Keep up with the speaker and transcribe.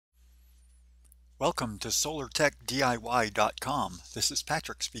Welcome to SolarTechDIY.com. This is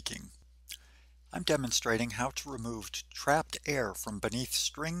Patrick speaking. I'm demonstrating how to remove trapped air from beneath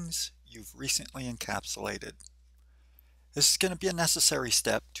strings you've recently encapsulated. This is going to be a necessary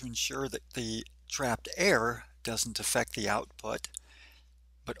step to ensure that the trapped air doesn't affect the output,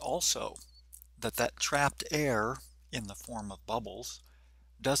 but also that trapped air, in the form of bubbles,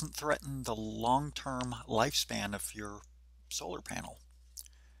 doesn't threaten the long-term lifespan of your solar panel.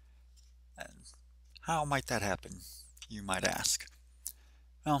 And how might that happen, you might ask?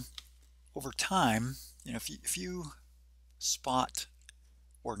 Well, over time, if you spot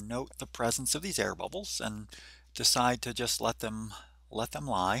or note the presence of these air bubbles and decide to just let them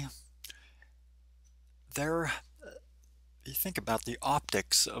lie, there you think about the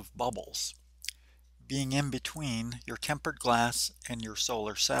optics of bubbles being in between your tempered glass and your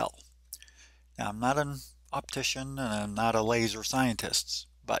solar cell. Now, I'm not an optician and I'm not a laser scientist,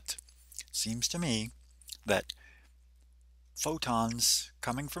 but it seems to me that photons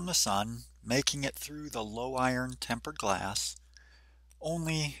coming from the sun, making it through the low iron tempered glass,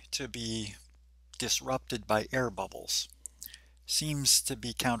 only to be disrupted by air bubbles, seems to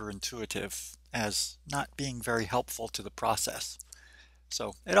be counterintuitive as not being very helpful to the process.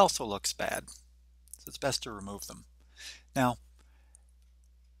 So it also looks bad, so it's best to remove them. Now,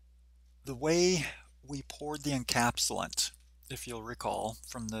 the way we poured the encapsulant, if you'll recall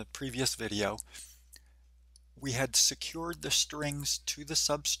from the previous video, we had secured the strings to the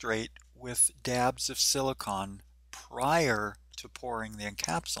substrate with dabs of silicone prior to pouring the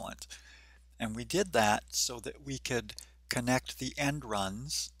encapsulant. And we did that so that we could connect the end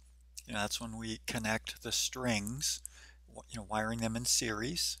runs. That's when we connect the strings, wiring them in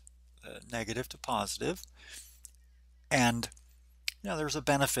series, negative to positive. And there's a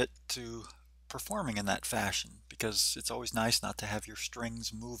benefit to performing in that fashion because it's always nice not to have your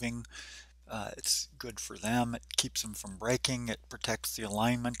strings moving. It's good for them. It keeps them from breaking. It protects the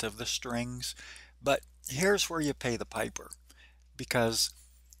alignment of the strings. But here's where you pay the piper, because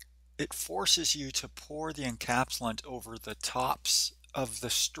it forces you to pour the encapsulant over the tops of the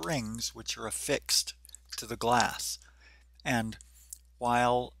strings which are affixed to the glass. And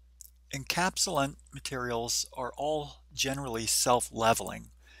while encapsulant materials are all generally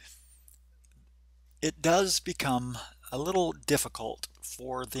self-leveling, it does become a little difficult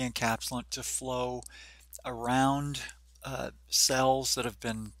for the encapsulant to flow around cells that have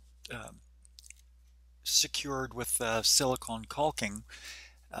been secured with silicone caulking,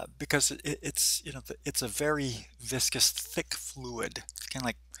 because it's a very viscous, thick fluid. It's kind of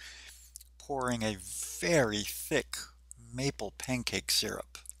like pouring a very thick maple pancake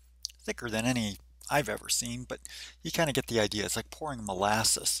syrup, thicker than any I've ever seen, but you kind of get the idea. It's like pouring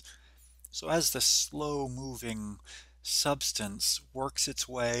molasses. So as the slow-moving substance works its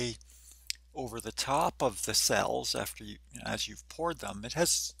way over the top of the cells as you've poured them, it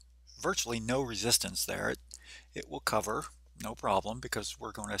has virtually no resistance there. It will cover, no problem, because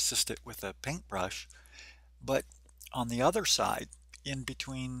we're going to assist it with a paintbrush. But on the other side, in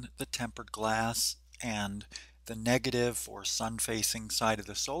between the tempered glass and the negative or sun-facing side of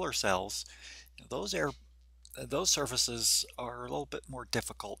the solar cells, those surfaces are a little bit more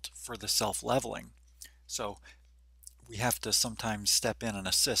difficult for the self-leveling. So we have to sometimes step in and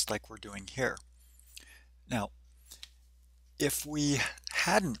assist like we're doing here. Now, if we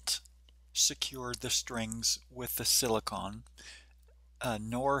hadn't secured the strings with the silicone,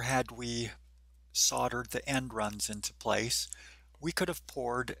 nor had we soldered the end runs into place, we could have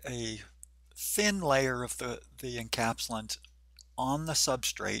poured a thin layer of the encapsulant on the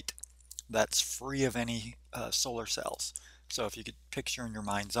substrate that's free of any solar cells. So if you could picture in your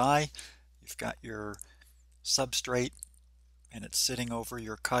mind's eye, you've got your substrate and it's sitting over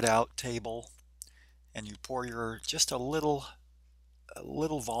your cutout table, and you pour just a little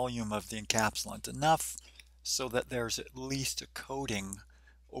volume of the encapsulant, enough so that there's at least a coating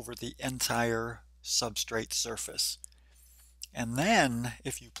over the entire substrate surface. And then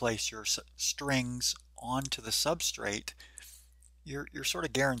if you place your strings onto the substrate, you're sort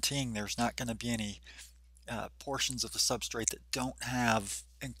of guaranteeing there's not going to be any portions of the substrate that don't have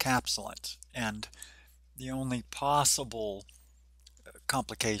encapsulant. And the only possible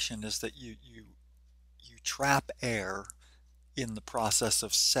complication is that you trap air in the process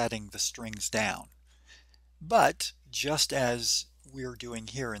of setting the strings down. But just as we're doing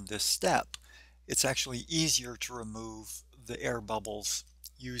here in this step, it's actually easier to remove the air bubbles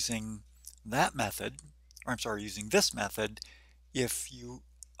using that method, or I'm sorry, using this method, if you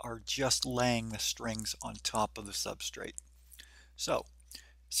are just laying the strings on top of the substrate. So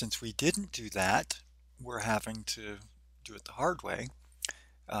since we didn't do that, we're having to do it the hard way.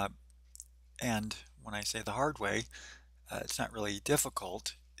 And when I say the hard way, it's not really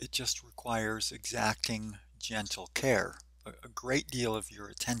difficult. It just requires exacting gentle care, a great deal of your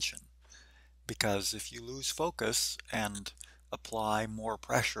attention. Because if you lose focus and apply more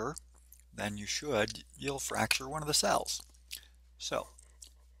pressure than you should, you'll fracture one of the cells. So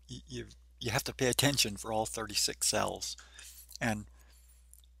you, you have to pay attention for all 36 cells. And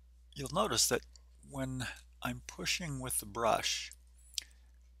you'll notice that when I'm pushing with the brush,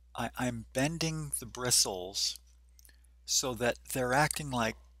 I'm bending the bristles so that they're acting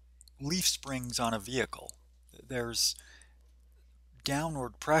like leaf springs on a vehicle. There's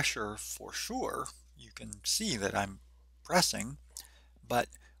downward pressure for sure. You can see that I'm pressing, but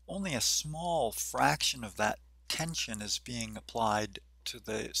only a small fraction of that tension is being applied to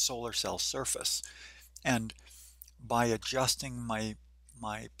the solar cell surface. And by adjusting my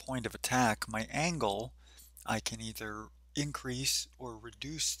point of attack, my angle, I can either increase or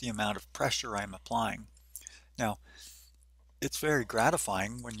reduce the amount of pressure I'm applying. Now, it's very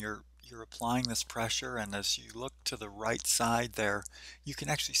gratifying when you're applying this pressure, and as you look to the right side there, you can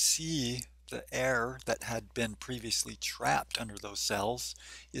actually see the air that had been previously trapped under those cells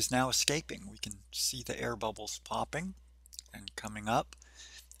is now escaping. We can see the air bubbles popping and coming up,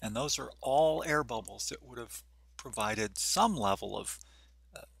 and those are all air bubbles that would have provided some level of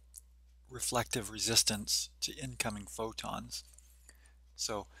uh, reflective resistance to incoming photons.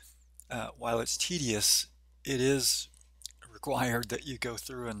 So while it's tedious, it is required that you go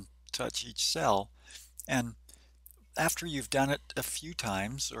through and touch each cell. And after you've done it a few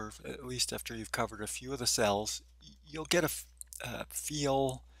times, or at least after you've covered a few of the cells, you'll get a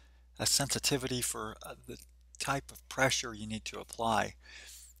feel, a sensitivity for the type of pressure you need to apply.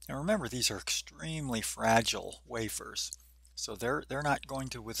 And remember, these are extremely fragile wafers, so they're not going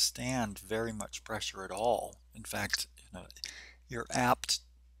to withstand very much pressure at all. In fact, you're apt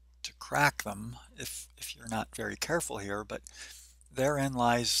to crack them if you're not very careful here, but therein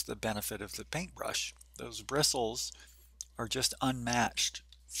lies the benefit of the paintbrush. Those bristles are just unmatched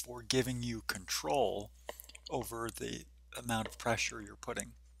for giving you control over the amount of pressure you're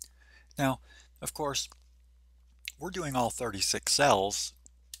putting. Now, of course, we're doing all 36 cells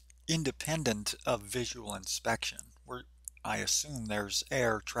independent of visual inspection. I assume there's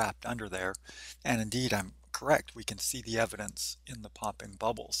air trapped under there, and indeed I'm correct. We can see the evidence in the popping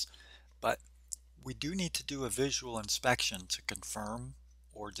bubbles. But we do need to do a visual inspection to confirm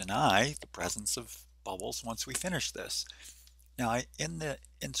or deny the presence of bubbles once we finish this. Now, in the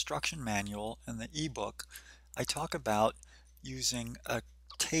instruction manual and the ebook, I talk about using a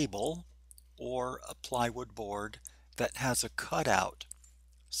table or a plywood board that has a cutout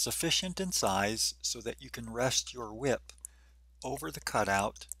sufficient in size so that you can rest your whip over the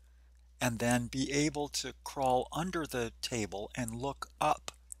cutout and then be able to crawl under the table and look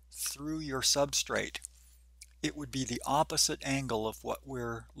up through your substrate. It would be the opposite angle of what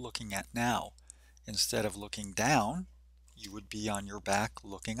we're looking at now. Instead of looking down, you would be on your back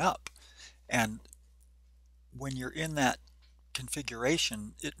looking up. And when you're in that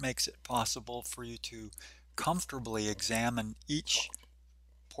configuration, it makes it possible for you to comfortably examine each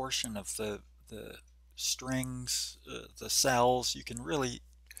portion of the strings, the cells. You can really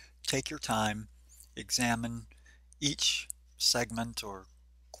take your time, examine each segment or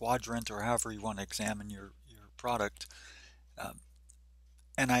quadrant or however you want to examine your product. Um,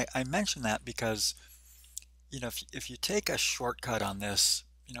 and I mention that because, if you take a shortcut on this,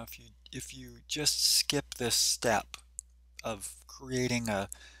 if you just skip this step of creating a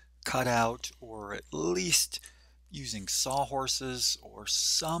cutout or at least using sawhorses or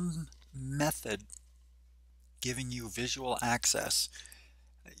some method giving you visual access,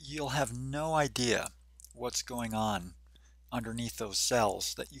 you'll have no idea what's going on underneath those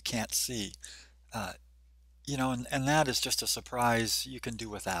cells that you can't see. Uh, and that is just a surprise you can do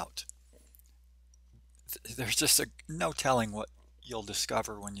without. There's just no telling what you'll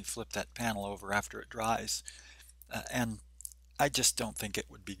discover when you flip that panel over after it dries. And I just don't think it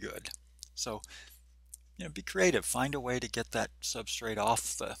would be good. So, be creative. Find a way to get that substrate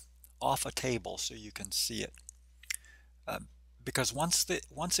off a table so you can see it. Because once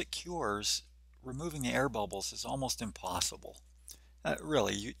it cures, removing the air bubbles is almost impossible.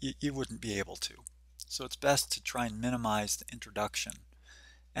 Really, you wouldn't be able to. So it's best to try and minimize the introduction,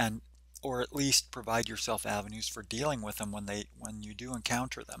 or at least provide yourself avenues for dealing with them when you do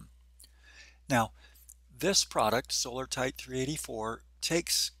encounter them. Now, this product, SolarTite 384,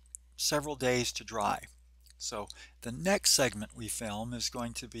 takes several days to dry. So the next segment we film is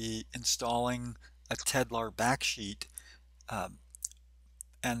going to be installing a Tedlar backsheet,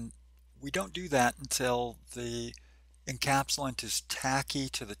 and we don't do that until the Encapsulant is tacky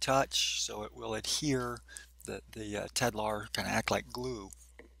to the touch, so it will adhere. The Tedlar kind of act like glue.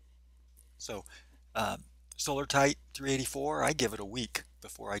 So Solar Tight 384, I give it a week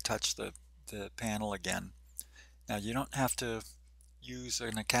before I touch the panel again. Now you don't have to use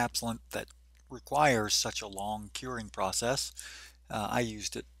an encapsulant that requires such a long curing process. I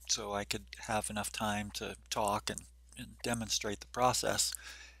used it so I could have enough time to talk and demonstrate the process.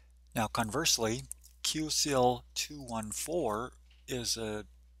 Now conversely, QSIL 214 is a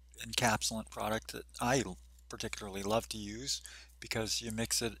encapsulant product that I particularly love to use because you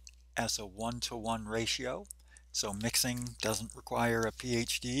mix it as a 1-to-1 ratio. So mixing doesn't require a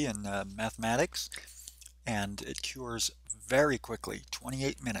PhD in mathematics, and it cures very quickly,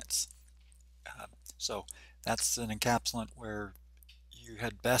 28 minutes. Uh, so that's an encapsulant where you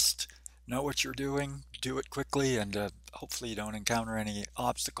had best know what you're doing, do it quickly, and hopefully you don't encounter any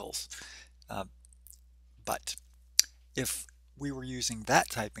obstacles. Uh, but if we were using that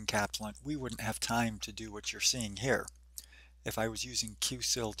type encapsulant, we wouldn't have time to do what you're seeing here. If I was using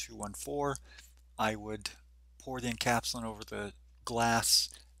QSIL 214, I would pour the encapsulant over the glass,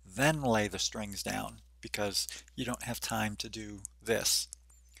 then lay the strings down because you don't have time to do this.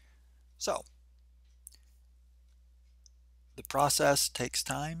 So the process takes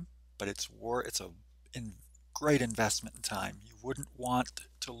time, but it's a great investment in time. You wouldn't want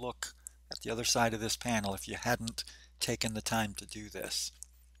to look at the other side of this panel if you hadn't taken the time to do this.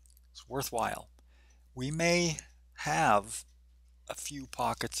 It's worthwhile. We may have a few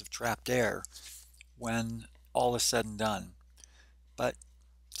pockets of trapped air when all is said and done, but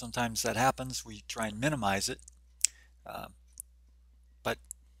sometimes that happens. We try and minimize it, uh, but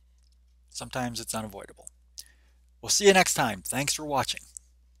sometimes it's unavoidable. We'll see you next time. Thanks for watching.